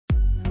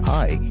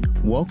Hi,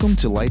 welcome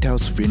to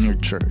Lighthouse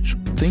Vineyard Church.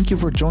 Thank you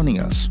for joining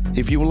us.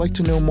 If you would like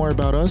to know more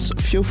about us,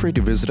 feel free to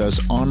visit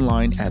us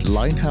online at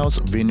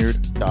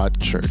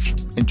lighthousevineyard.church.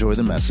 Enjoy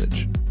the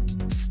message.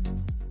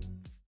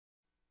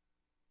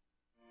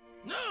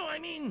 No,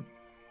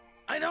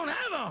 I don't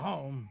have a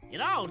home. You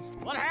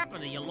don't? What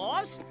happened? Are you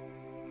lost?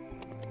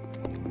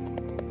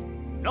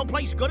 No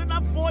place good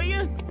enough for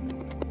you?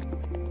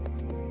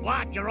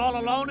 What, you're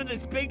all alone in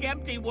this big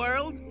empty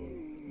world?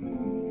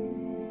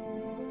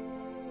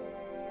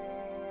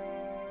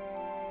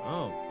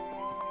 Oh.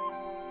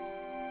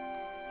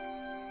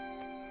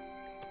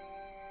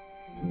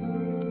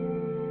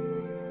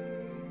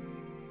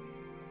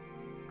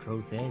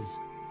 Truth is,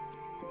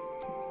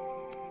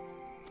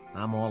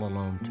 I'm all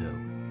alone too.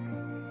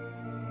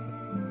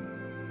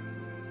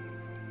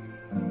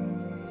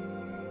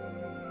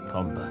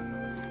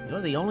 Pumba,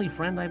 you're the only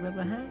friend I've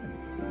ever had.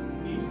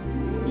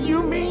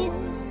 You mean?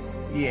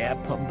 Yeah,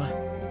 Pumba.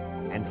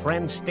 And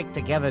friends stick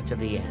together to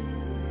the end.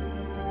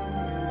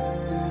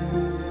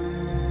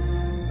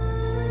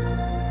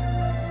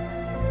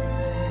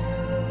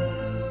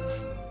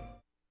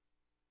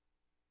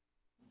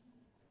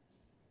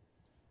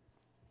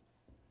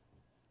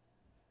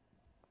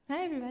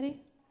 Hi, everybody.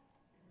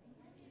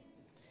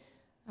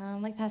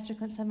 Like Pastor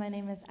Clint said, my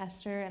name is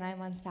Esther, and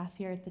I'm on staff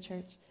here at the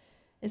church.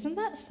 Isn't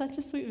that such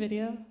a sweet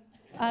video?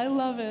 I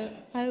love it.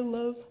 I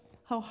love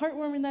how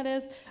heartwarming that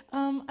is.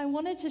 I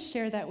wanted to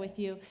share that with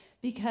you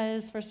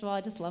because, first of all,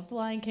 I just love The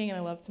Lion King and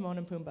I love Timon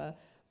and Pumbaa.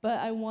 But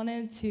I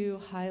wanted to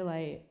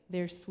highlight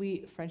their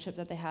sweet friendship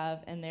that they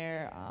have and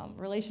their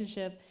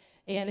relationship.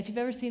 And if you've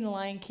ever seen The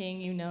Lion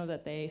King, you know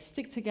that they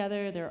stick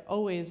together. They're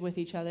always with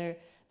each other.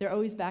 They're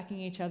always backing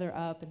each other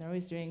up, and they're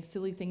always doing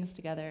silly things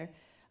together.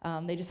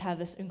 They just have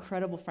this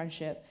incredible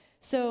friendship.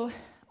 So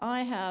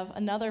I have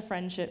another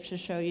friendship to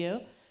show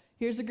you.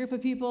 Here's a group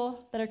of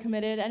people that are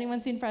committed.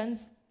 Anyone seen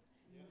Friends?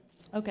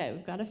 Okay,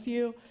 we've got a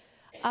few.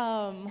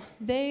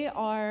 They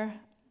are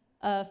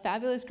a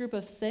fabulous group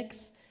of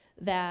 6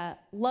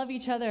 that love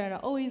each other and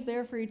are always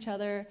there for each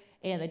other,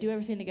 and they do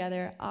everything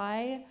together.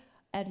 I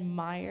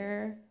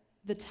admire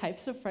the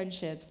types of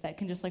friendships that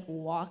can just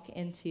walk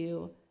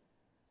into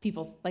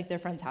people's, their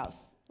friend's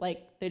house.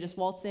 They just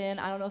waltz in.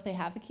 I don't know if they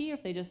have a key or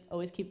if they just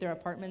always keep their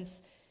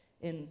apartments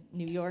in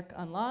New York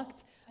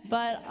unlocked,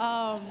 but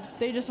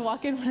they just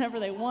walk in whenever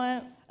they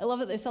want. I love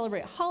that they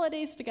celebrate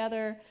holidays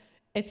together.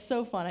 It's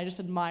so fun. I just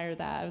admire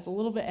that. I was a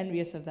little bit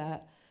envious of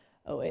that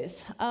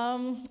always.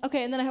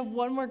 Okay, and then I have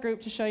one more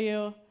group to show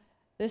you.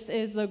 This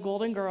is the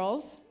Golden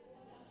Girls.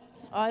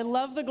 I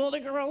love the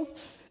Golden Girls.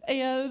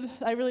 And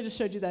I really just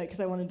showed you that because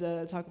I wanted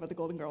to talk about the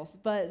Golden Girls.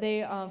 But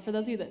they, for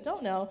those of you that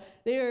don't know,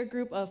 they are a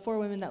group of 4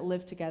 women that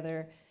live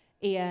together,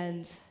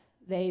 and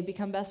they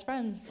become best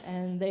friends,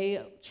 and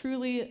they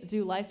truly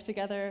do life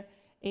together,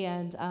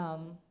 and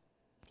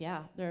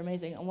yeah, they're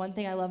amazing. And one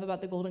thing I love about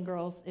the Golden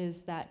Girls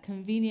is that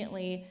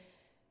conveniently,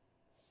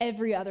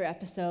 every other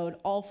episode,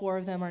 all 4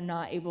 of them are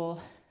not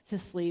able to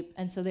sleep,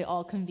 and so they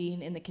all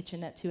convene in the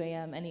kitchen at 2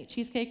 a.m. and eat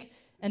cheesecake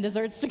and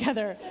desserts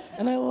together,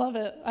 and I love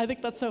it. I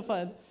think that's so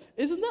fun.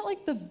 Isn't that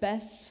the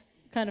best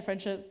kind of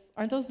friendships?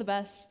 Aren't those the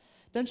best?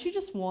 Don't you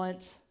just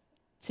want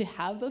to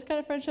have those kind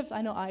of friendships?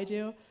 I know I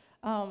do.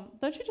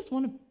 Don't you just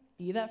want to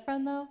be that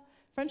friend, though?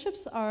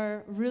 Friendships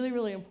are really,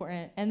 really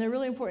important, and they're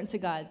really important to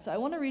God. So I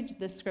want to read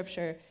this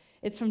scripture.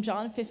 It's from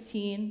John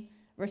 15,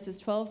 verses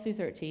 12 through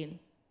 13.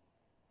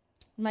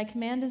 My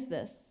command is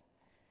this: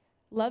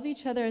 love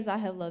each other as I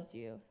have loved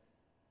you.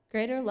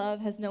 Greater love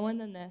has no one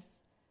than this,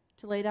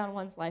 to lay down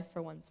one's life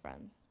for one's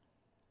friends.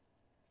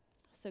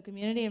 So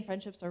community and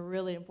friendships are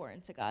really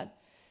important to God.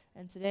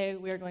 And today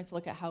we are going to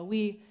look at how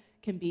we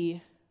can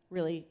be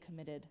really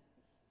committed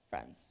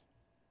friends.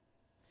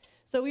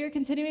 So we are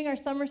continuing our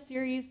summer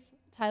series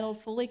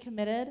titled Fully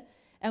Committed,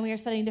 and we are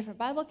studying different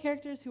Bible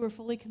characters who are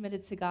fully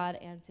committed to God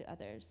and to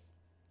others.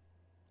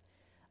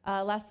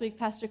 Last week,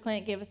 Pastor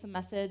Clint gave us a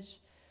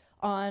message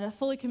on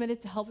fully committed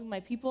to helping my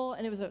people,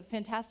 and it was a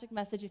fantastic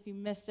message. If you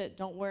missed it,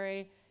 don't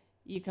worry.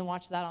 You can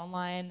watch that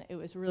online. It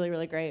was really,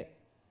 really great.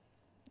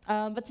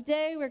 But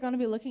today we're going to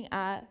be looking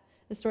at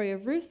the story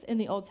of Ruth in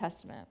the Old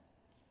Testament.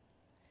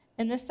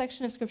 In this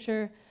section of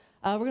Scripture,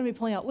 we're going to be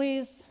pulling out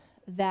ways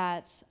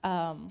that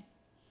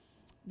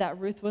that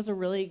Ruth was a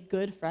really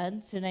good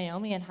friend to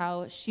Naomi, and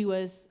how she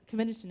was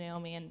committed to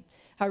Naomi, and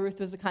how Ruth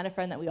was the kind of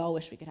friend that we all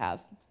wish we could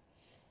have.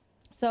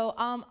 So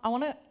I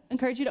want to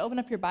encourage you to open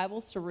up your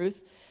Bibles to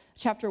Ruth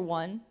chapter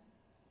 1.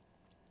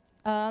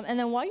 And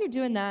then while you're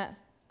doing that,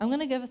 I'm going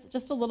to give us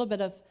just a little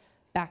bit of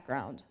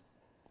background.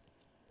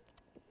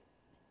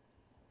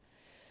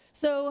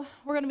 So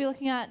we're going to be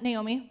looking at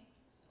Naomi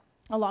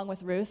along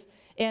with Ruth.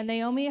 And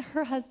Naomi,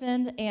 her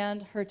husband,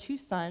 and her 2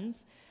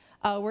 sons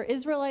were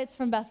Israelites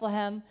from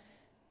Bethlehem.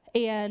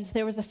 And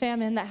there was a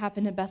famine that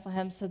happened in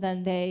Bethlehem, so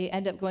then they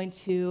end up going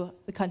to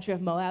the country of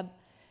Moab.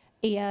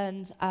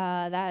 And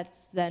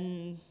that's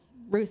then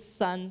Ruth's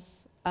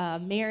sons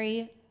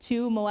marry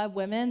 2 Moab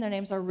women. Their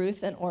names are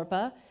Ruth and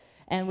Orpah.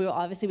 And we will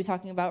obviously be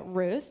talking about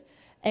Ruth.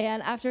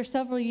 And after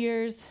several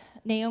years,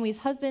 Naomi's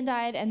husband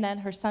died, and then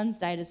her sons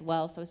died as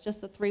well. So it's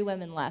just the 3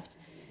 women left.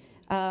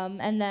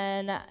 And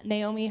then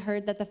Naomi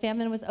heard that the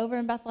famine was over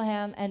in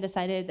Bethlehem and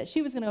decided that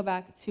she was going to go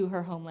back to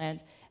her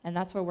homeland, and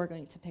that's where we're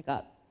going to pick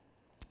up.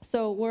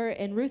 So we're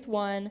in Ruth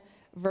 1,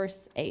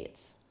 verse 8.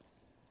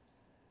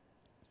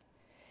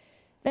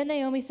 Then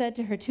Naomi said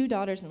to her 2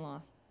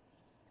 daughters-in-law,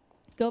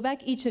 "Go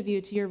back, each of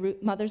you, to your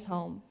mother's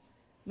home.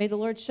 May the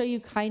Lord show you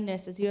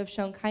kindness as you have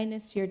shown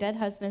kindness to your dead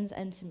husbands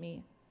and to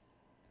me.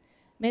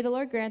 May the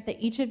Lord grant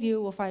that each of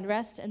you will find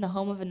rest in the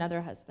home of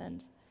another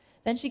husband."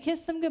 Then she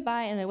kissed them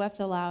goodbye, and they wept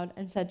aloud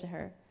and said to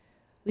her,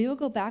 "We will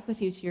go back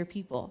with you to your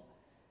people."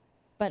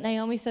 But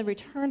Naomi said,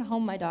 "Return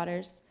home, my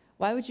daughters.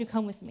 Why would you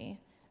come with me?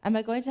 Am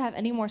I going to have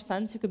any more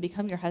sons who could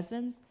become your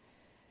husbands?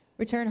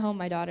 Return home,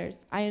 my daughters.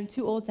 I am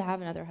too old to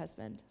have another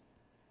husband.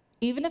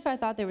 Even if I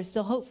thought there was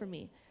still hope for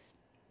me,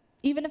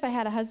 even if I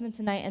had a husband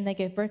tonight and they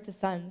gave birth to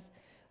sons,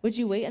 would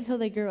you wait until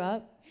they grew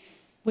up?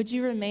 Would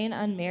you remain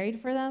unmarried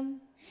for them?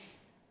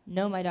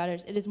 No, my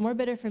daughters, it is more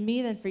bitter for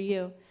me than for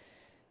you,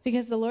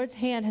 because the Lord's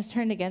hand has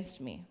turned against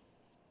me."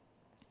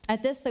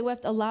 At this, they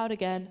wept aloud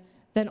again.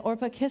 Then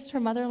Orpah kissed her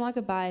mother-in-law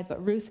goodbye,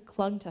 but Ruth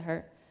clung to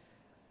her.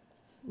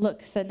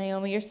 "Look," said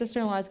Naomi, "your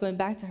sister-in-law is going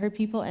back to her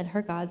people and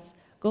her gods.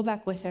 Go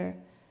back with her."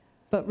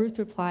 But Ruth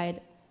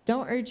replied,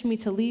 "Don't urge me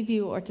to leave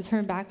you or to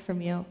turn back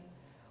from you.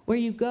 Where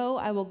you go,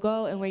 I will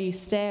go, and where you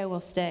stay, I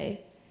will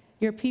stay.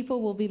 Your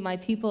people will be my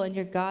people, and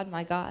your God,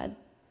 my God.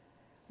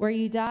 Where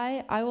you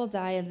die, I will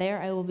die, and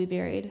there I will be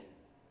buried.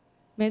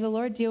 May the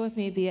Lord deal with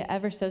me, be it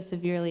ever so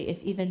severely,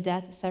 if even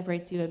death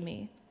separates you and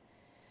me."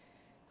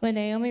 When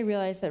Naomi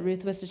realized that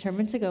Ruth was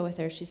determined to go with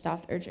her, she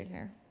stopped urging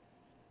her.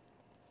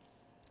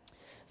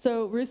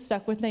 So Ruth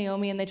stuck with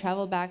Naomi, and they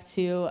traveled back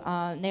to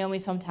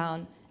Naomi's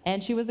hometown,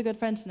 and she was a good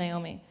friend to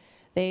Naomi.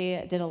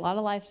 They did a lot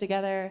of life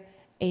together,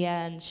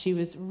 and she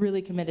was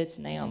really committed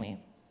to Naomi.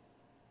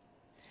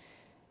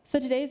 So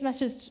today's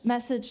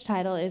message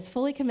title is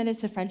Fully Committed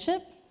to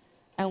Friendship,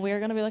 and we are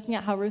going to be looking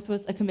at how Ruth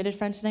was a committed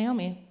friend to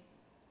Naomi.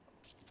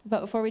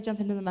 But before we jump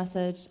into the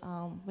message,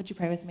 would you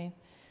pray with me?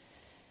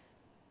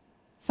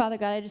 Father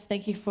God, I just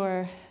thank you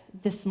for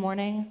this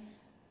morning.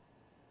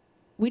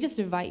 We just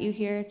invite you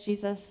here,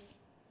 Jesus.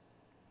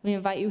 We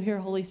invite you here,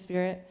 Holy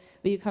Spirit.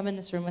 Will you come in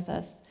this room with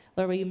us?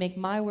 Lord, will you make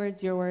my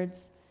words your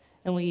words?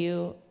 And will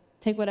you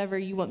take whatever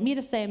you want me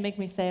to say and make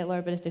me say it,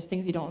 Lord? But if there's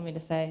things you don't want me to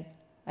say,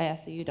 I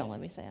ask that you don't let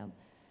me say them.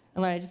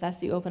 And Lord, I just ask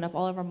that you open up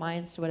all of our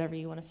minds to whatever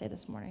you want to say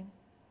this morning.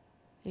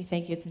 We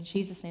thank you. It's in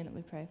Jesus' name that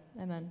we pray.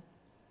 Amen.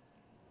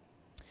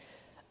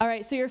 All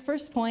right, so your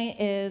first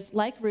point is,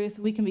 like Ruth,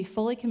 we can be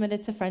fully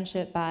committed to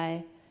friendship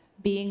by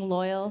being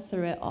loyal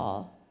through it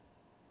all.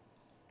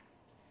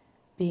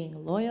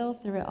 Being loyal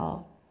through it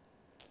all.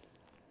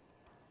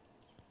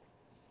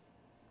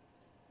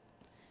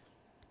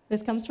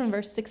 This comes from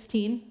verse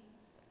 16.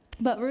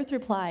 But Ruth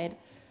replied,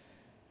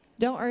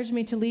 "Don't urge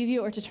me to leave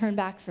you or to turn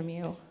back from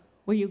you.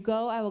 Where you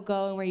go, I will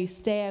go, and where you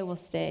stay, I will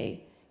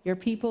stay. Your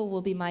people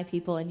will be my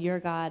people, and your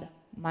God,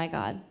 my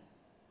God."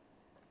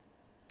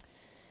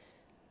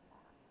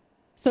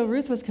 So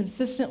Ruth was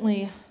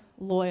consistently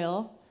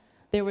loyal.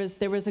 There was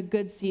a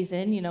good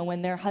season,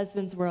 when their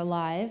husbands were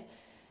alive,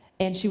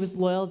 and she was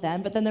loyal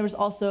then. But then there was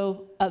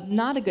also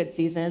not a good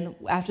season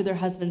after their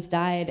husbands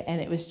died, and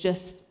it was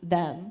just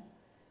them.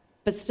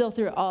 But still,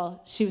 through it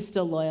all, she was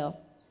still loyal.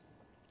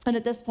 And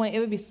at this point, it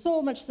would be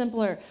so much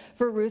simpler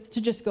for Ruth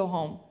to just go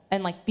home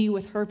and be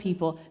with her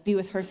people, be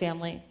with her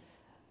family.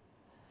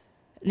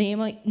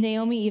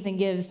 Naomi even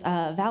gives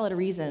valid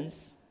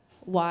reasons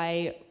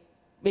why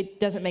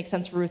it doesn't make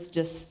sense for Ruth to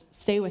just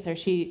stay with her.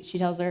 She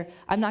tells her,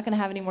 "I'm not going to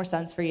have any more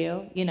sons for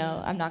you.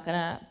 I'm not going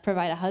to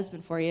provide a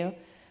husband for you."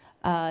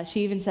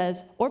 She even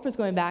says, "Orpah's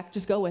going back,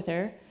 just go with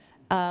her."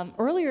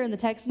 Earlier in the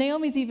text,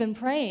 Naomi's even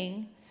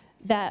praying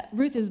that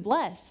Ruth is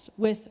blessed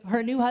with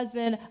her new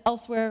husband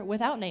elsewhere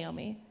without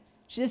Naomi.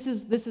 This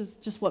is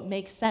just what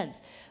makes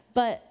sense.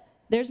 But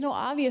there's no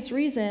obvious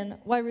reason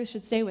why Ruth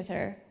should stay with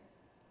her.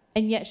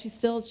 And yet she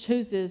still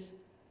chooses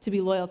to be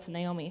loyal to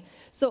Naomi.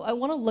 So I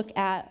want to look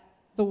at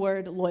the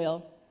word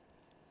loyal.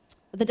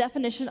 The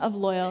definition of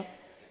loyal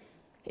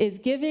is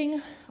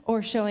giving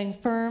or showing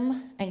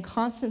firm and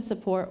constant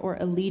support or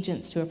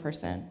allegiance to a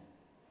person.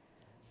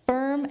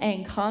 Firm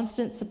and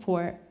constant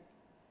support.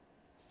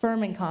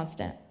 Firm and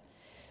constant.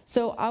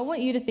 So I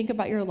want you to think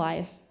about your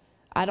life.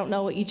 I don't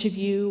know what each of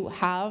you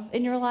have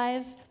in your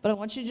lives, but I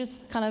want you to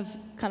just kind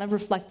of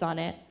reflect on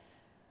it.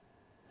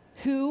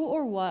 Who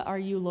or what are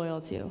you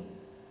loyal to?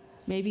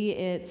 Maybe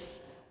it's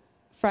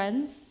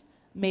friends,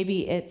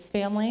 maybe it's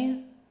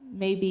family,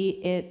 maybe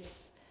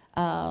it's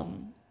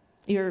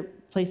your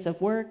place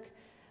of work.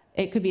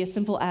 It could be as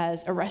simple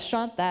as a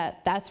restaurant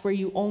that's where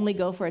you only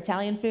go for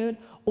Italian food,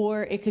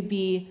 or it could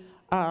be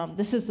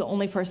this is the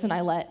only person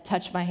I let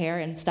touch my hair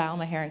and style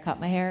my hair and cut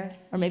my hair.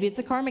 Or maybe it's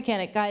a car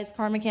mechanic. Guys,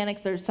 car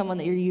mechanics are someone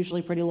that you're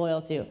usually pretty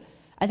loyal to.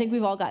 I think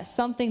we've all got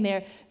something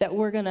there that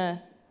we're going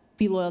to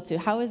be loyal to.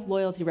 How is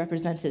loyalty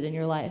represented in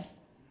your life?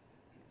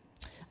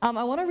 I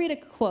want to read a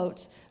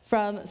quote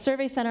from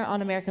Survey Center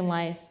on American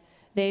Life.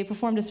 They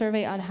performed a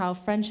survey on how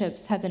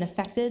friendships have been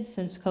affected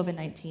since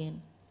COVID-19.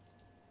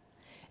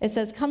 It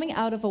says, coming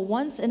out of a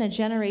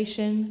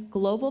once-in-a-generation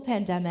global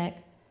pandemic,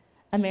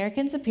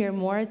 Americans appear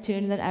more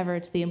attuned than ever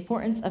to the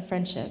importance of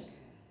friendship.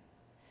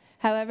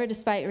 However,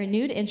 despite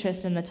renewed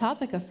interest in the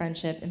topic of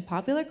friendship in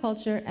popular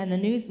culture and the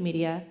news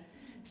media,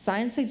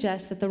 signs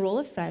suggest that the role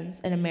of friends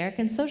in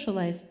American social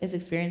life is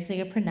experiencing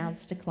a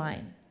pronounced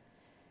decline.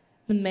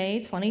 The May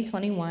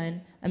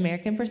 2021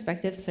 American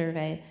Perspective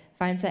Survey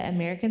finds that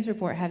Americans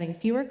report having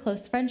fewer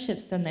close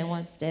friendships than they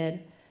once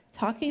did,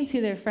 talking to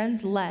their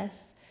friends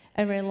less,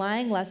 and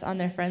relying less on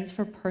their friends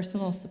for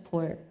personal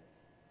support.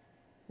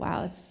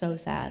 Wow, it's so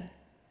sad.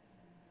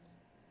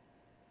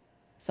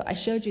 So I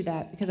showed you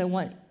that because I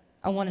want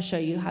to show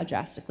you how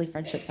drastically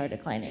friendships are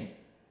declining.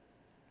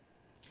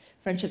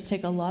 Friendships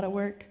take a lot of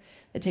work,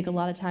 they take a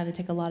lot of time, they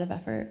take a lot of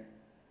effort.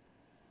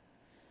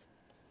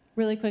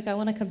 Really quick, I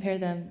want to compare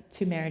them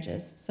to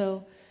marriages.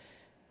 So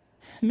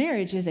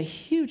marriage is a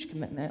huge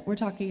commitment. We're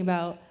talking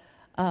about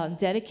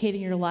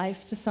dedicating your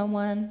life to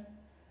someone.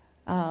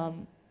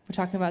 We're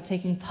talking about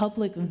taking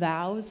public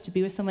vows to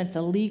be with someone. It's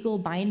a legal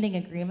binding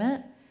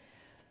agreement.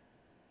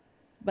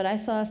 But I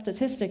saw a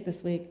statistic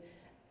this week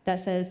that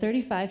said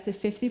 35 to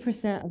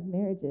 50% of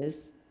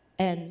marriages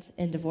end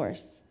in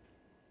divorce.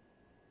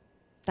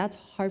 That's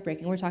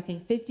heartbreaking. We're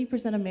talking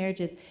 50% of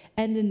marriages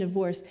end in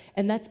divorce,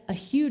 and that's a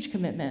huge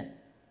commitment.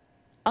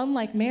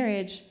 Unlike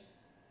marriage,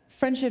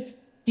 friendship,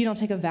 you don't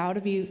take a vow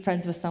to be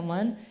friends with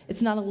someone.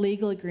 It's not a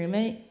legal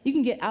agreement. You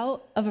can get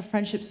out of a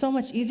friendship so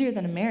much easier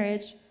than a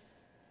marriage.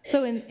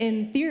 So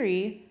in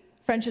theory,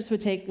 friendships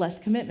would take less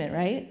commitment,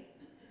 right?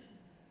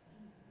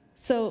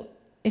 So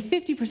if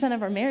 50%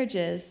 of our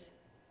marriages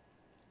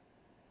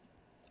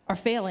are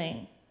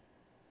failing,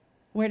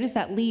 where does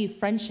that leave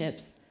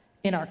friendships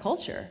in our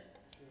culture?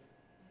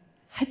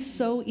 It's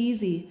so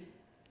easy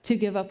to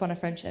give up on a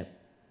friendship.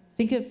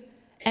 Think of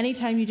any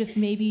time you just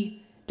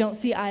maybe don't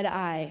see eye to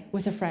eye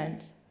with a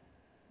friend.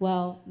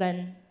 Well,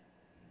 then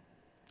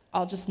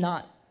I'll just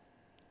not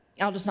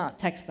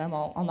text them,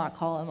 I'll not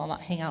call them, I'll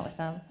not hang out with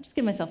them. I'll just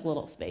give myself a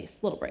little space,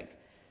 a little break.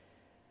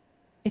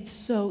 It's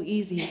so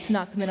easy to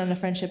not commit on a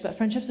friendship, but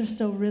friendships are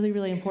still really,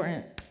 really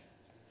important.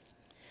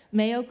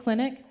 Mayo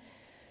Clinic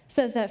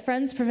says that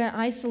friends prevent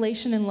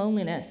isolation and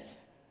loneliness,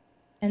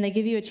 and they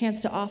give you a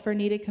chance to offer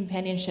needed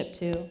companionship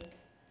too.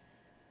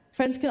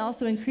 Friends can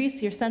also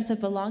increase your sense of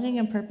belonging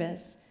and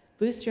purpose,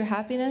 boost your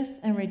happiness,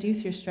 and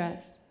reduce your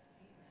stress.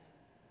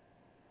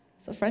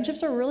 So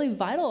friendships are really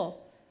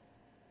vital.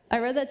 I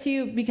read that to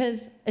you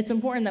because it's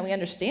important that we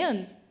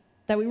understand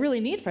that we really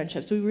need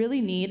friendships. We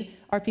really need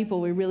our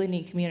people. We really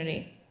need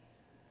community.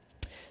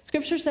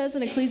 Scripture says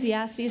in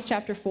Ecclesiastes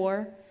chapter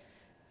 4,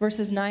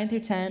 verses 9 through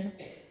 10,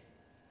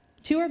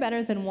 2 are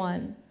better than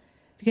 1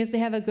 because they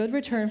have a good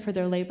return for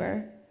their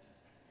labor.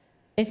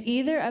 If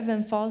either of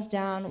them falls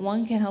down,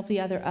 one can help the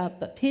other up,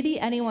 but pity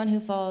anyone who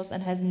falls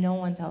and has no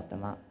one to help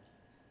them up.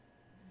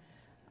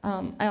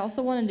 I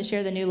also wanted to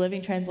share the New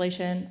Living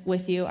Translation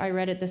with you. I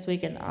read it this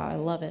week, and I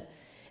love it.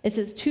 It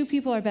says, 2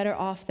 people are better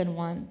off than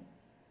 1,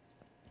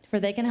 for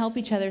they can help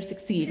each other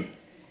succeed.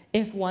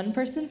 If one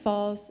person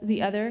falls,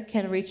 the other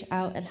can reach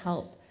out and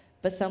help,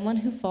 but someone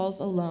who falls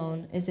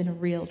alone is in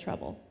real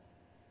trouble.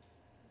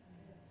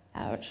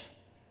 Ouch.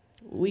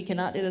 We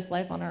cannot do this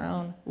life on our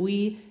own.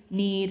 We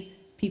need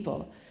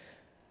people.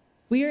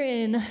 We are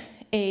in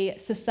a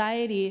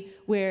society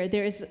where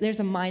there's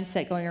a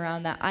mindset going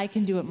around that I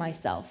can do it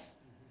myself,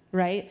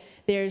 right?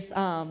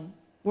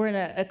 We're in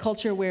a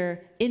culture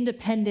where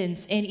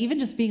independence and even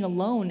just being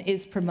alone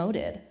is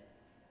promoted.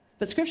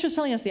 But Scripture's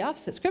telling us the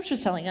opposite.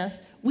 Scripture's telling us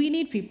we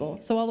need people.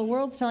 So while the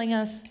world's telling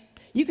us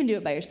you can do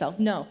it by yourself,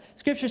 no.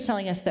 Scripture's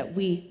telling us that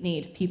we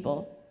need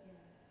people.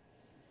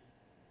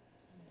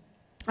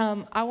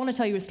 I want to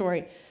tell you a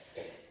story.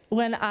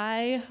 When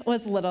I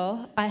was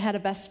little, I had a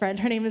best friend.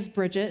 Her name is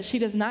Bridget. She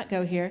does not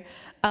go here,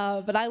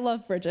 but I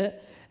love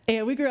Bridget.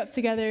 And we grew up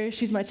together.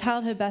 She's my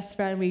childhood best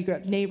friend. We grew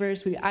up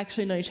neighbors. We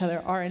actually know each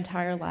other our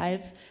entire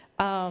lives.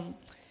 And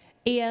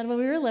when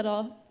we were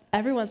little,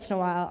 every once in a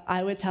while,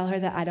 I would tell her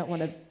that I didn't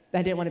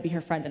want to be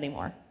her friend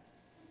anymore.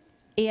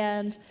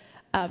 And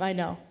I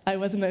know, I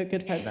wasn't a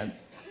good friend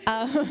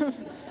then.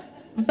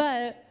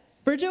 But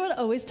Bridget would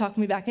always talk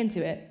me back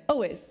into it,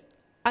 always.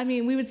 I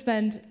mean, we would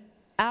spend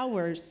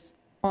hours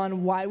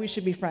on why we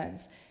should be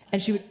friends,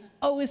 and she would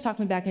always talk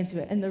me back into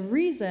it. And the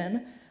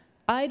reason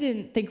I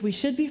didn't think we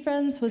should be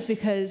friends was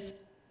because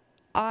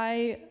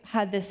I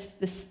had this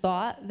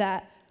thought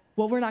that,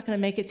 well, we're not going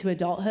to make it to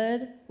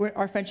adulthood.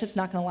 Our friendship's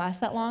not going to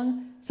last that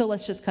long, so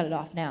let's just cut it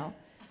off now.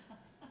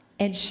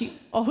 And she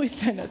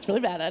always, I know it's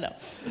really bad, I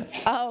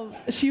know.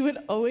 She would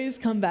always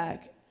come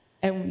back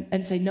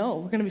and say, no,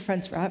 we're going to be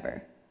friends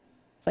forever.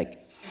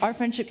 Like, our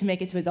friendship can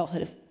make it to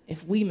adulthood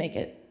if we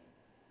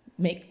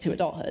make to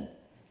adulthood.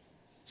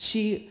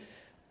 She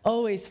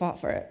always fought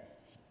for it.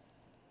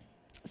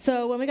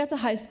 So when we got to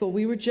high school,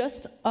 we were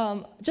just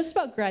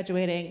about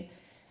graduating,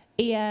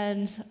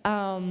 and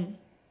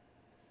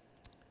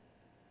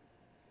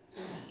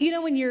you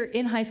know, when you're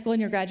in high school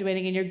and you're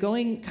graduating and you're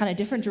going kind of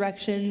different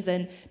directions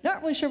and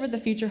not really sure what the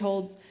future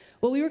holds.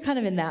 Well, we were kind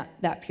of in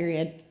that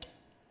period.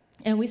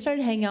 And we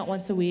started hanging out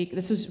once a week.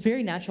 This was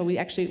very natural. We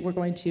actually were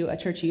going to a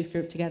church youth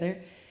group together.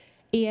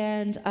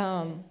 And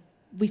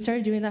we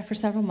started doing that for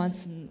several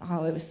months. And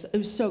it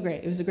was so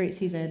great. It was a great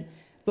season.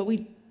 But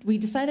we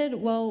decided,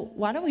 well,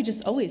 why don't we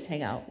just always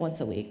hang out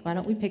once a week? Why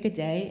don't we pick a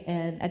day?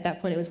 And at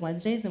that point, it was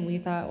Wednesdays. And we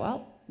thought,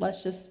 well,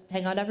 let's just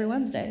hang out every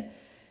Wednesday.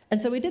 And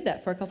so we did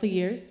that for a couple of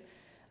years.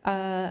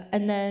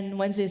 And then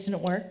Wednesdays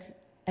didn't work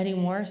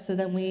anymore. So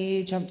then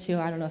we jumped to,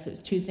 I don't know if it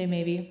was Tuesday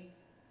maybe.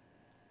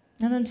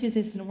 And then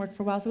Tuesdays didn't work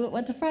for a while, so we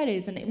went to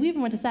Fridays, and we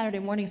even went to Saturday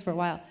mornings for a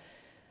while.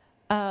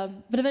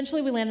 But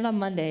eventually we landed on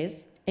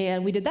Mondays,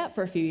 and we did that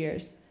for a few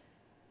years.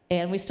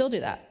 And we still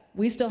do that.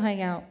 We still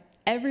hang out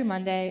every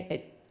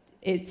Monday.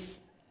 It's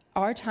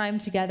our time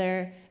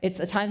together. It's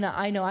a time that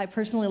I know I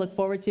personally look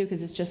forward to because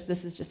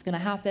this is just going to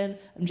happen.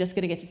 I'm just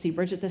going to get to see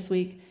Bridget this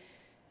week.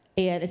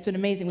 And it's been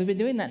amazing. We've been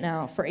doing that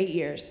now for 8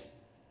 years.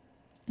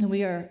 And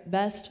we are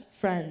best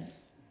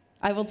friends.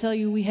 I will tell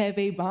you, we have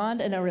a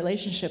bond and a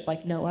relationship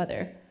like no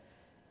other.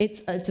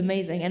 It's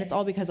amazing, and it's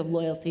all because of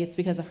loyalty. It's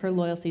because of her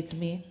loyalty to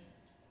me.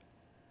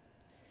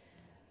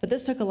 But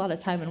this took a lot of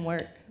time and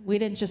work. We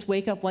didn't just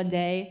wake up one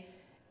day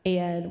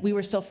and we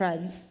were still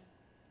friends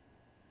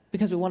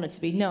because we wanted to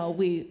be. No,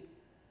 we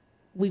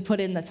put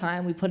in the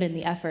time, we put in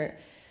the effort.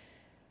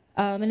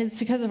 And it's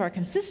because of our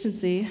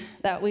consistency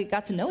that we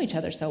got to know each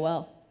other so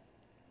well.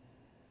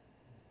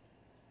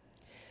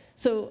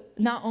 So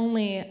not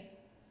only,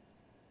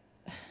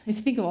 if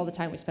you think of all the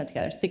time we spent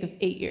together, think of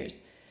 8 years.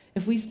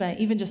 If we spent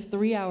even just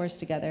 3 hours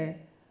together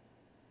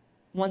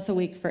once a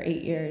week for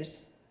 8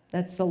 years,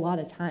 that's a lot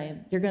of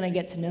time. You're going to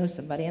get to know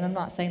somebody. And I'm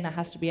not saying that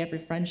has to be every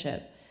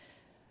friendship.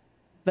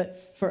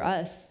 But for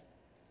us,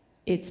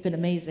 it's been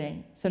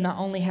amazing. So not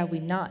only have we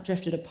not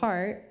drifted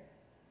apart,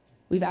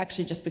 we've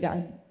actually just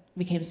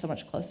became so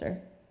much closer.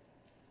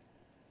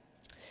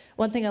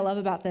 One thing I love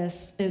about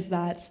this is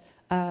that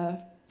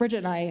Bridget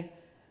and I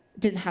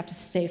didn't have to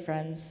stay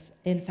friends.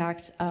 In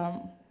fact,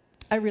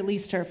 I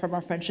released her from our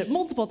friendship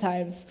multiple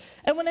times.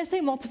 And when I say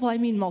multiple, I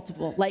mean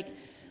multiple. Like,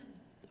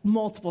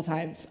 multiple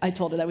times I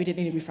told her that we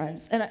didn't need to be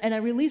friends. And I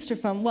released her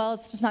from, well,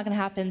 it's just not going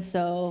to happen,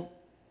 so,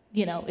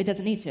 you know, it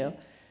doesn't need to.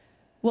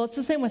 Well, it's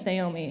the same with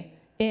Naomi.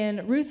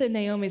 In Ruth and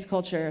Naomi's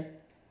culture,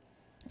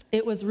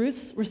 it was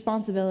Ruth's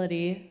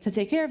responsibility to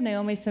take care of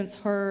Naomi since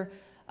her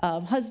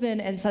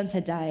husband and sons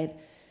had died.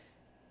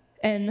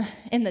 And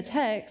in the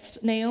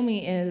text,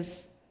 Naomi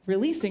is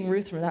releasing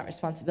Ruth from that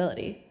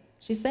responsibility.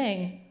 She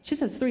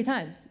says 3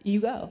 times,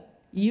 you go,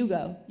 you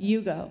go,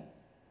 you go.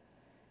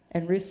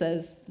 And Ruth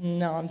says,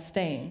 no, I'm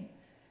staying.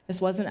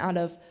 This wasn't out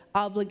of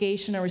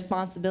obligation or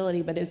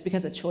responsibility, but it was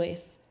because of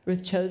choice.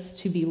 Ruth chose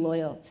to be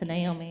loyal to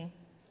Naomi.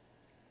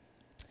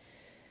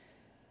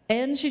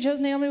 And she chose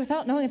Naomi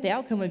without knowing what the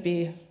outcome would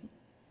be.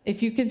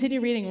 If you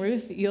continue reading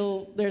Ruth,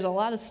 there's a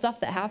lot of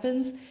stuff that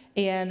happens,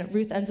 and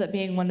Ruth ends up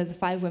being one of the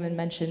 5 women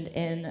mentioned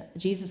in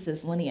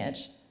Jesus'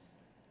 lineage.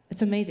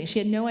 It's amazing. She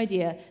had no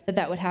idea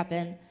that would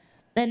happen.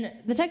 And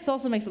the text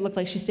also makes it look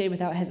like she stayed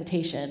without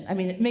hesitation. I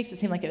mean, it makes it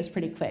seem like it was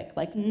pretty quick.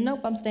 Like, nope,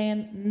 I'm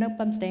staying, nope,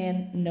 I'm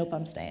staying, nope,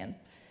 I'm staying.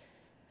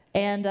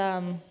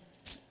 And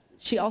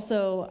she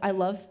also, I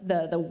love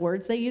the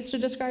words they use to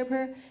describe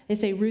her. They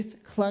say Ruth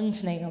clung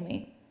to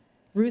Naomi.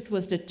 Ruth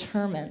was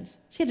determined.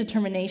 She had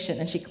determination,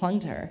 and she clung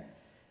to her.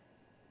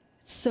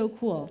 It's so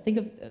cool. Think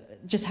of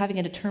just having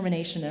a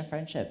determination in a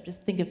friendship.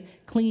 Just think of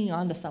clinging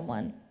on to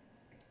someone.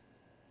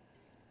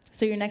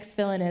 So your next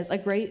fill-in is, a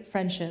great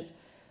friendship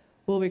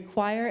will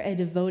require a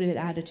devoted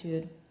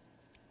attitude.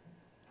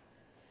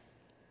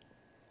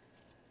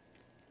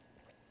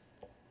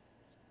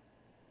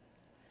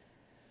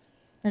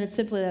 And it's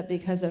simply that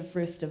because of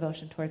Ruth's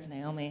devotion towards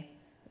Naomi,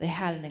 they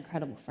had an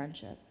incredible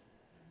friendship.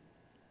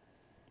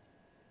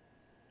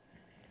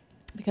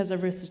 Because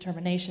of Ruth's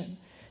determination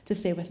to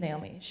stay with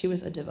Naomi, she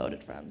was a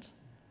devoted friend.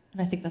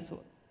 And I think that's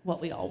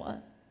what we all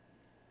want.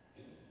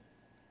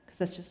 Because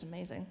that's just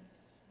amazing.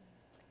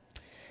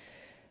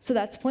 So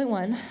that's point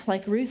 1.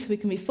 Like Ruth, we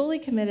can be fully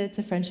committed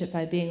to friendship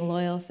by being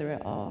loyal through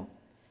it all.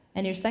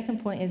 And your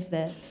second point is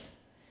this.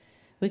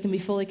 We can be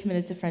fully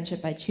committed to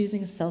friendship by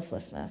choosing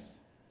selflessness.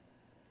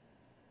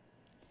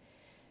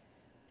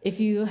 If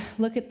you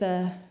look at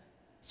the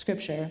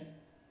scripture,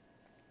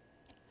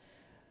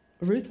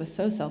 Ruth was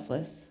so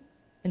selfless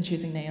in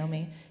choosing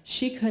Naomi.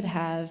 She could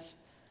have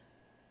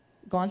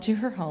gone to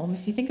her home.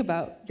 If you think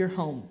about your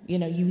home, you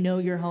know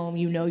your home,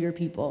 you know your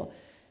people.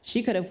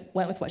 She could have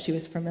went with what she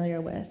was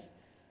familiar with.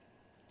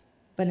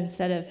 But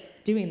instead of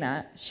doing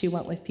that, she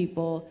went with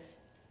people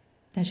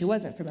that she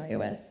wasn't familiar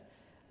with.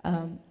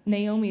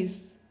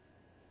 Naomi's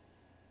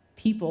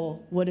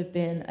people would have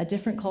been a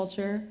different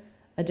culture,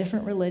 a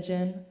different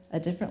religion, a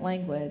different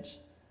language.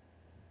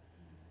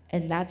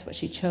 And that's what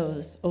she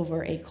chose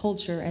over a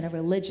culture and a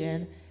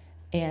religion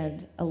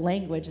and a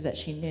language that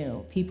she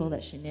knew, people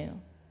that she knew.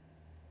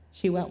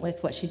 She went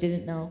with what she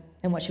didn't know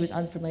and what she was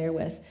unfamiliar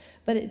with.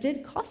 But it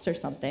did cost her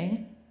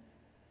something.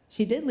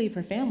 She did leave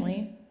her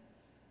family.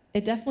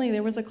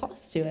 There was a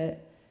cost to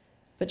it.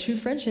 But true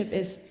friendship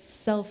is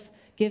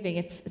self-giving.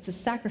 It's a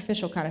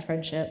sacrificial kind of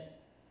friendship.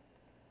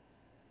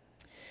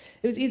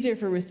 It was easier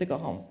for Ruth to go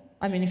home.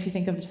 I mean, if you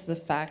think of just the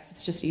facts,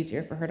 it's just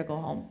easier for her to go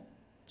home.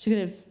 She could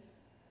have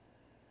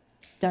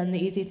done the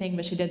easy thing,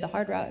 but she did the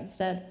hard route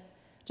instead,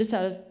 just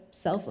out of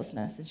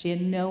selflessness, and she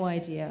had no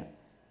idea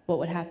what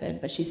would happen,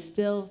 but she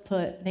still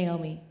put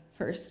Naomi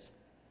first.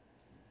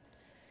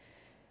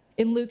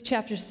 In Luke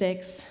chapter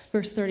 6,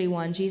 verse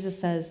 31, Jesus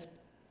says,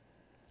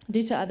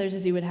 "Do to others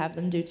as you would have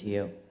them do to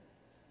you."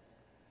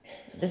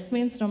 This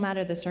means no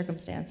matter the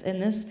circumstance. In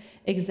this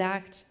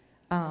exact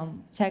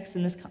text,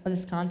 in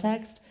this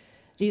context,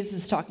 Jesus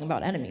is talking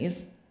about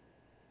enemies.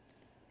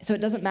 So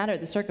it doesn't matter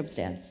the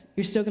circumstance.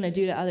 You're still going to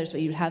do to others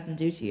what you'd have them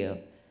do to you.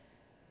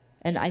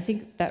 And I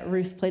think that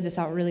Ruth played this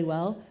out really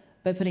well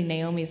by putting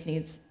Naomi's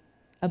needs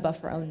above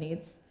her own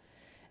needs.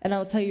 And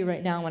I'll tell you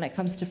right now, when it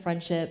comes to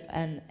friendship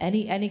and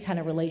any kind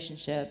of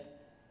relationship,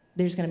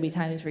 there's going to be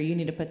times where you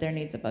need to put their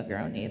needs above your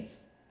own needs.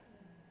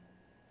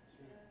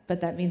 But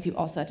that means you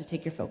also have to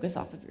take your focus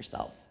off of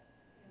yourself.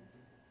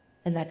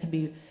 And that can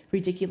be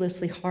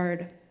ridiculously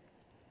hard,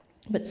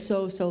 but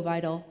so, so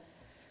vital.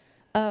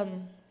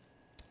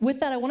 With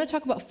that, I want to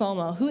talk about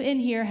FOMO. Who in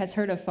here has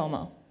heard of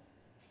FOMO?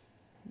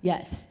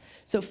 Yes.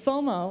 So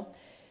FOMO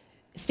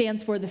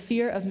stands for the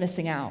fear of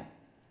missing out.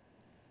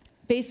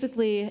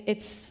 Basically,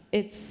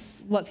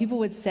 it's what people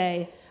would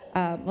say,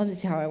 let me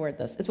see how I word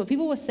this. It's what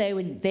people would say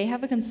when they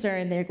have a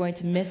concern they're going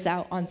to miss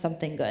out on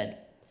something good.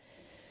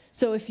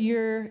 So if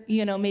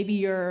maybe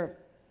you're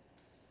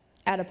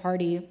at a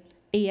party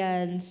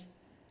and,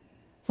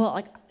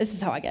 this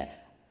is how I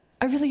get.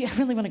 I really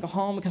want to go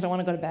home because I want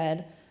to go to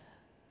bed,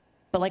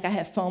 but I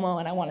have FOMO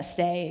and I want to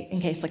stay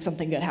in case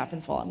something good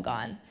happens while I'm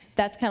gone.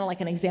 That's kind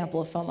of an example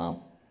of FOMO.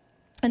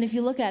 And if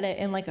you look at it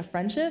in a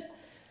friendship,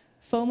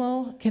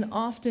 FOMO can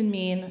often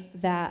mean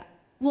that,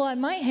 I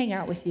might hang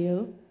out with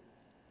you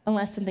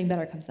unless something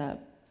better comes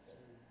up.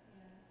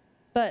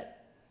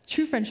 But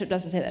true friendship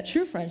doesn't say that.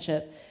 True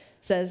friendship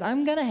says,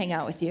 I'm going to hang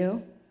out with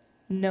you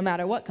no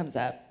matter what comes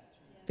up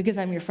because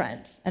I'm your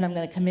friend and I'm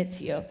going to commit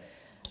to you.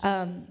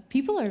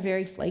 People are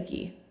very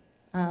flaky.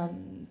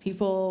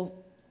 People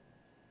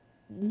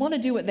want to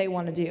do what they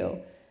want to do.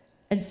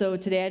 And so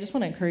today I just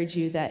want to encourage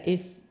you that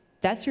if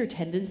that's your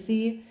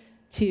tendency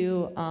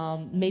to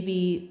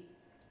maybe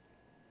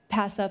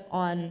pass up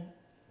on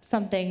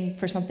something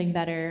for something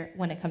better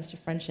when it comes to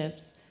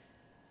friendships,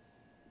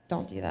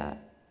 don't do that.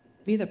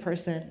 Be the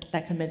person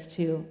that commits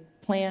to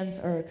plans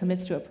or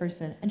commits to a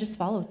person and just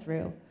follow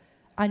through.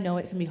 I know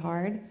it can be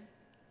hard,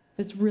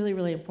 but it's really,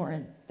 really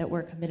important that we're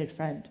a committed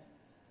friend.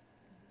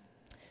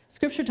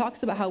 Scripture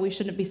talks about how we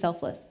shouldn't be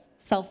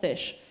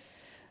selfish.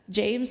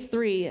 James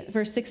 3,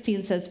 verse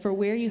 16 says, "For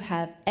where you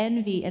have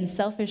envy and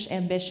selfish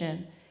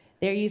ambition,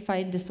 there you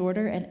find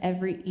disorder and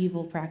every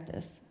evil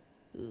practice."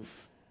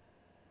 Oof.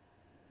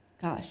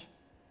 Gosh.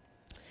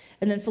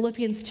 And then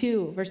Philippians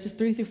 2, verses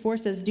 3 through 4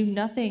 says, "Do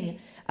nothing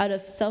out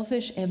of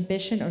selfish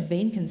ambition or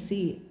vain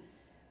conceit.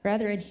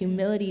 Rather, in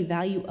humility,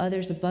 value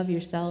others above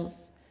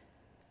yourselves,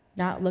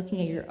 not looking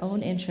at your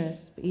own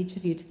interests, but each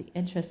of you to the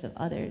interests of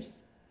others."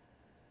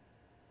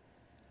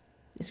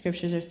 The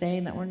scriptures are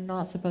saying that we're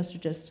not supposed to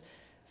just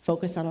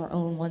focus on our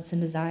own wants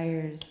and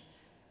desires,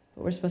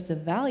 but we're supposed to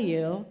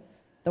value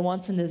the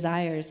wants and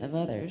desires of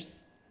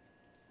others.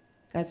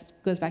 Guys, it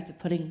goes back to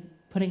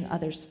putting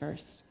others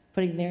first,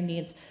 putting their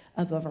needs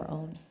above our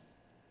own.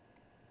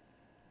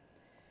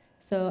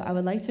 So I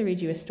would like to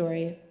read you a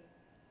story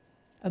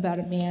about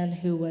a man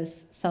who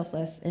was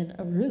selfless in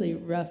a really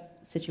rough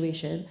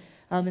situation.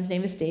 His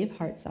name is Dave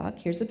Hartsock.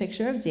 Here's a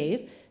picture of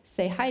Dave.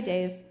 Say hi,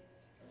 Dave.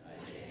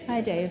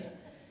 Hi, Dave.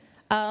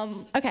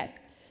 Okay,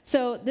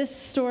 so this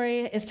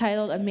story is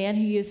titled "A Man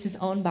Who Used His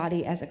Own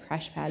Body as a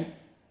Crash Pad."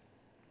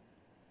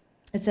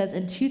 It says,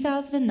 in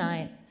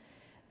 2009,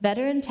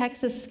 veteran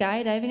Texas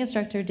skydiving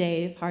instructor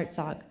Dave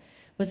Hartsock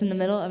was in the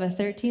middle of a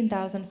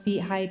 13,000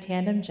 feet high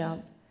tandem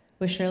jump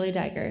with Shirley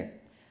Diger,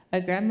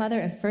 a grandmother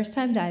and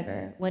first-time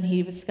diver, when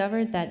he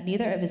discovered that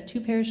neither of his two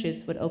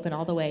parachutes would open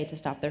all the way to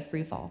stop their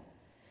free fall.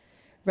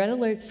 Red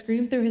alerts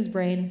screamed through his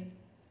brain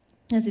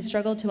as he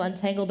struggled to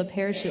untangle the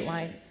parachute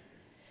lines.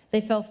 They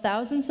fell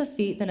thousands of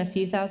feet, then a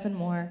few thousand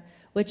more.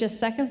 With just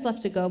seconds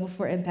left to go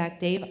before impact,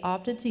 Dave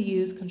opted to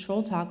use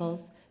control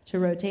toggles to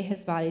rotate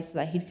his body so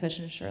that he'd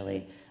cushion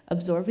Shirley,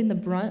 absorbing the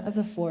brunt of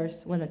the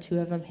force when the two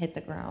of them hit the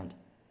ground.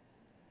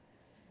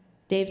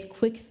 Dave's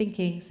quick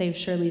thinking saved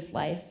Shirley's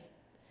life.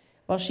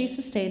 While she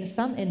sustained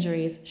some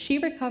injuries, she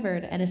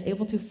recovered and is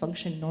able to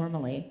function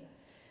normally.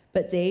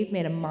 But Dave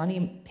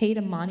paid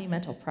a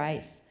monumental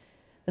price.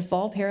 The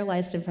fall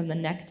paralyzed him from the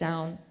neck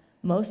down,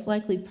 most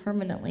likely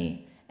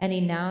permanently, and he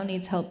now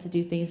needs help to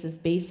do things as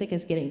basic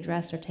as getting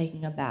dressed or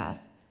taking a bath.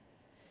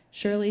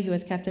 Shirley, who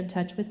has kept in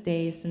touch with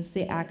Dave since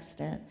the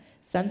accident,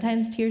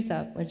 sometimes tears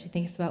up when she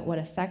thinks about what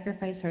a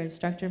sacrifice her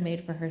instructor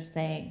made for her,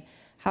 saying,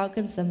 "How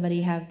can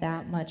somebody have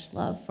that much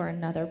love for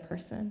another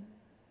person?"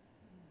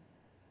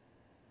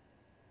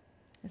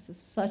 This is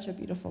such a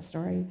beautiful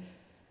story.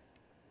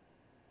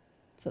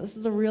 So this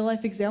is a real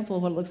life example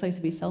of what it looks like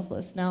to be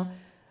selfless. Now,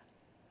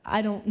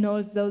 I don't know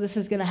as though this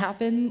is going to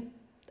happen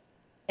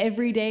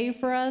every day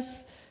for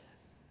us,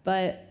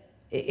 but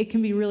it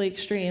can be really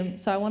extreme.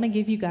 So I want to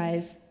give you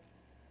guys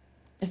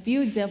a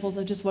few examples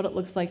of just what it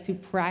looks like to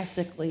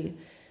practically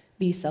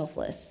be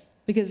selfless,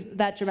 because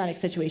that dramatic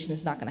situation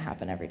is not going to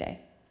happen every day.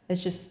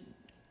 It's just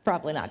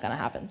probably not going to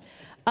happen.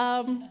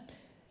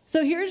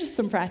 So here are just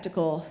some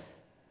practical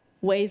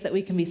ways that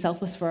we can be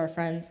selfless for our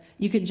friends.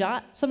 You can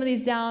jot some of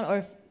these down, or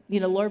if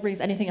Lord brings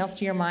anything else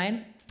to your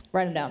mind,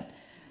 write them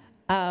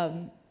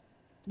down.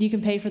 You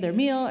can pay for their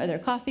meal or their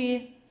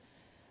coffee.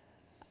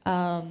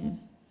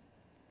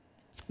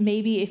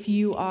 Maybe if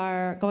you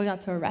are going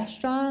out to a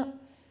restaurant,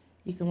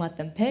 you can let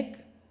them pick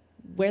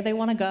where they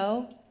want to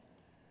go.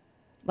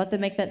 Let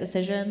them make that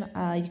decision.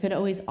 You could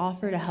always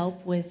offer to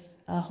help with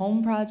a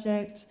home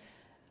project,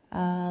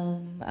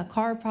 a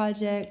car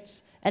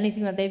project,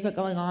 anything that they've got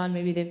going on.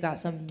 Maybe they've got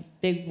some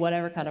big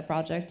whatever kind of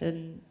project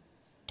and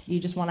you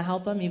just want to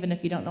help them, even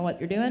if you don't know what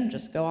you're doing,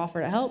 just go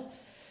offer to help.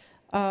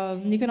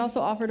 You can also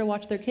offer to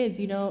watch their kids.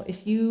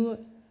 If you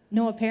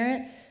know a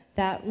parent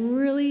that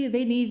really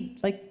they need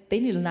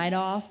a night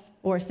off,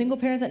 or a single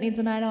parent that needs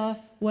a night off,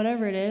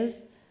 whatever it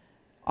is,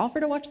 offer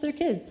to watch their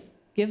kids.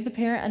 Give the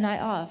parent a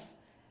night off.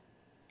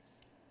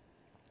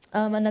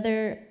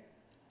 Another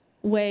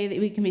way that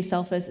we can be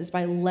selfless is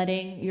by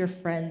letting your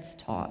friends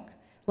talk.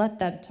 Let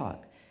them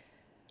talk.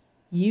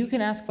 You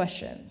can ask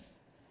questions.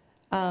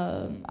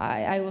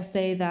 I will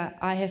say that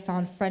I have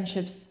found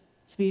friendships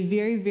to be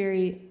very,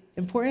 very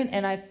important,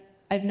 and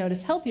I've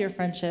noticed healthier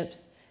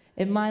friendships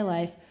in my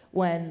life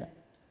when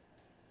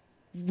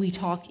we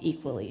talk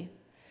equally.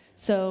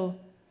 So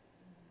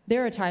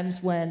there are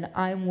times when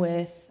I'm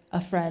with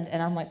a friend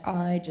and I'm like,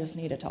 I just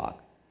need to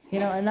talk,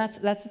 and that's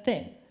the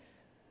thing.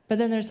 But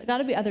then there's got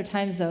to be other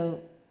times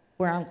though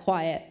where I'm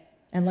quiet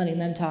and letting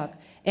them talk,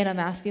 and I'm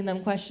asking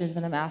them questions,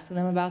 and I'm asking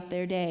them about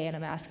their day, and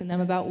I'm asking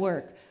them about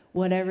work,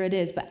 whatever it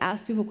is. But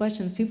ask people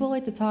questions. People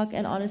like to talk,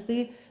 and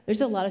honestly,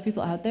 there's a lot of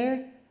people out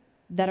there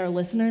that are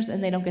listeners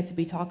and they don't get to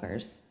be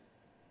talkers.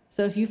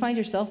 So if you find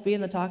yourself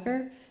being the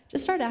talker,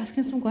 just start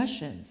asking some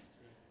questions.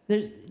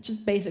 There's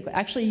just basic.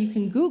 Actually, you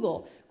can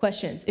Google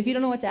questions. If you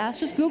don't know what to ask,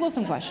 just Google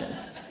some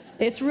questions.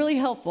 It's really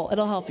helpful.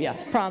 It'll help you,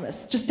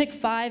 promise. Just pick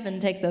 5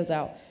 and take those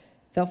out.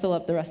 They'll fill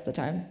up the rest of the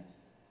time.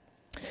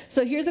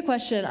 So here's a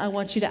question I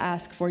want you to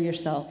ask for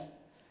yourself.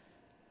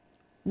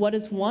 What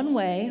is one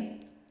way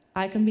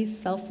I can be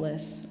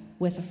selfless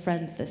with a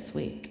friend this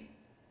week?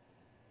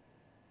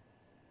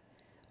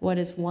 What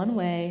is one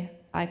way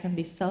I can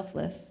be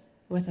selfless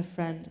with a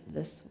friend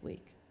this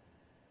week?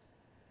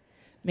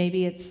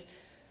 Maybe it's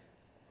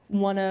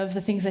one of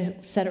the things I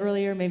said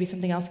earlier, maybe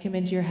something else came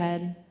into your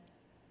head.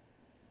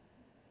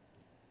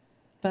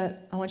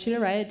 But I want you to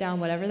write it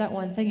down, whatever that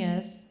one thing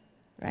is,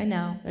 right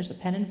now. There's a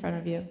pen in front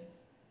of you.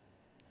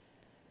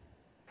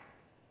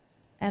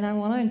 And I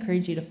want to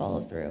encourage you to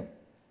follow through.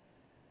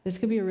 This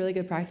could be a really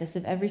good practice.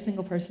 If every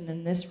single person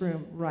in this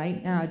room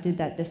right now did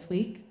that this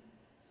week,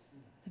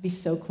 that'd be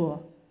so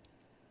cool.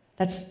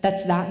 That's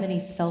that many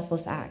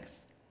selfless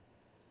acts.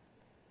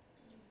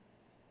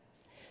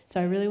 So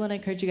I really want to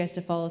encourage you guys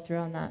to follow through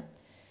on that.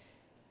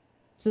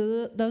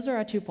 So those are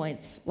our 2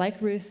 points.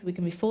 Like Ruth, we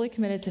can be fully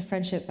committed to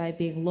friendship by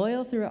being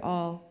loyal through it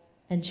all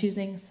and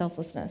choosing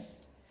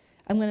selflessness.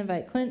 I'm going to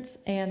invite Clint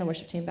and the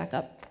worship team back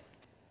up.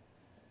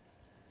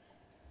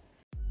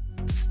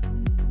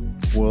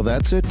 Well,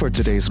 that's it for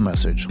today's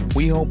message.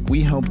 We hope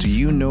we helped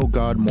you know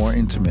God more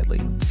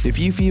intimately. If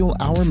you feel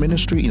our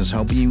ministry is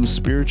helping you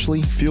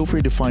spiritually, feel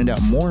free to find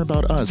out more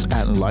about us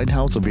at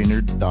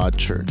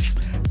lighthousevineyard.church.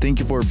 Thank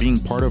you for being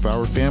part of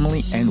our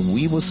family, and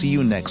we will see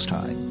you next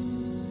time.